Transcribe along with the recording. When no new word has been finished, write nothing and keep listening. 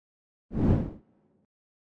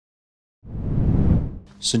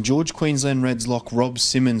St.George Queensland Reds lock Rob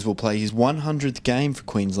Simmons will play his 100th game for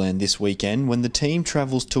Queensland this weekend when the team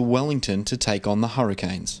travels to Wellington to take on the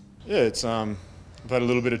Hurricanes. Yeah, I've had a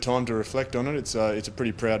little bit of time to reflect on it. It's a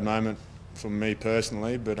pretty proud moment for me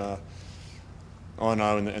personally, but I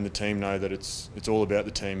know and the team know that it's all about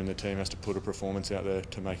the team, and the team has to put a performance out there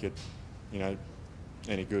to make it,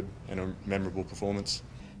 any good and a memorable performance.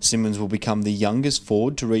 Simmons will become the youngest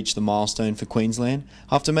forward to reach the milestone for Queensland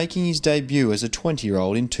after making his debut as a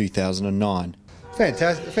 20-year-old in 2009.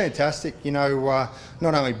 Fantastic.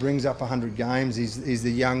 Not only brings up 100 games, he's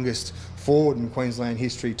the youngest forward in Queensland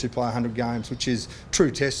history to play 100 games, which is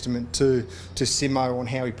true testament to Simo on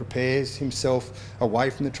how he prepares himself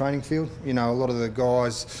away from the training field. A lot of the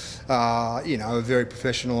guys, are very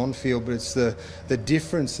professional on field, but it's the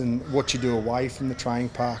difference in what you do away from the training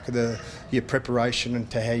park, your preparation and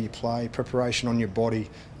to how you play, preparation on your body,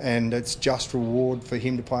 and it's just reward for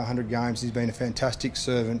him to play 100 games. He's been a fantastic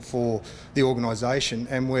servant for the organisation,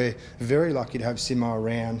 and we're very lucky to have Simo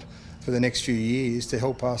around for the next few years to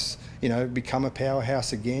help us, become a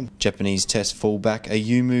powerhouse again. Japanese Test fullback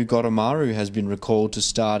Ayumu Goromaru has been recalled to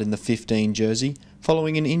start in the 15 jersey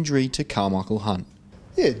following an injury to Carmichael Hunt.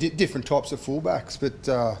 Yeah, different types of fullbacks, but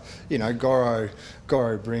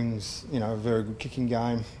Goro brings a very good kicking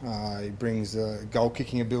game. He brings goal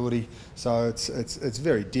kicking ability, so it's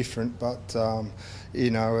very different. But Goro's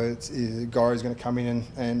going to come in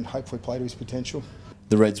and hopefully play to his potential.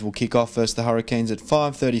 The Reds will kick off versus the Hurricanes at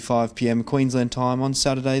 5:35 p.m. Queensland time on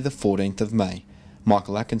Saturday the 14th of May.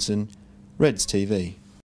 Michael Atkinson, Reds TV.